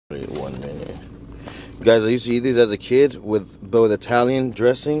1 minute. Guys, I used to eat these as a kid but with Italian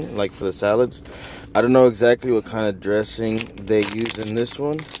dressing, like for the salads. I don't know exactly what kind of dressing they use in this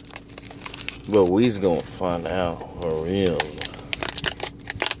one, but we's gonna find out for real.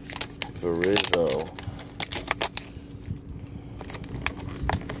 For Rizzo.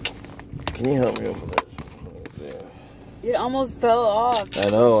 Can you help me open this? It almost fell off. I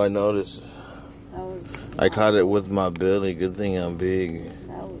know, I noticed. I caught it with my belly. Good thing I'm big.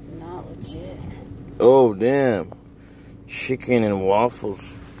 That was not legit. Oh, damn. Chicken and waffles.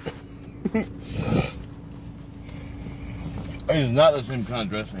 It's not the same kind of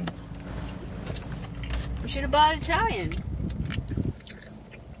dressing. We should have bought Italian.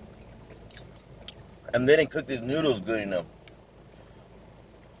 And they didn't cook these noodles good enough.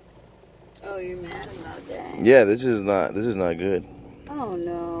 Oh, you're mad about that? Yeah, this is not good. Oh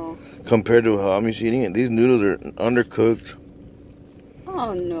no. Compared to how I'm used to eating it, these noodles are undercooked.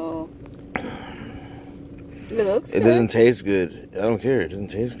 Oh no. It looks good. It doesn't taste good. I don't care. It doesn't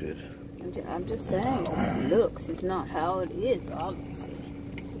taste good. I'm just saying, it looks. It's not how it is, obviously.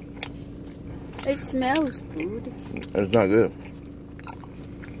 It smells good. It's not good.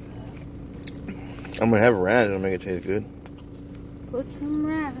 I'm gonna have ranch and make it taste good. Put some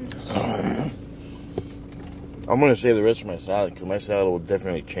ranch. I'm gonna save the rest of my salad because my salad will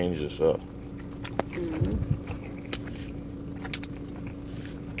definitely change this up. Mm-hmm.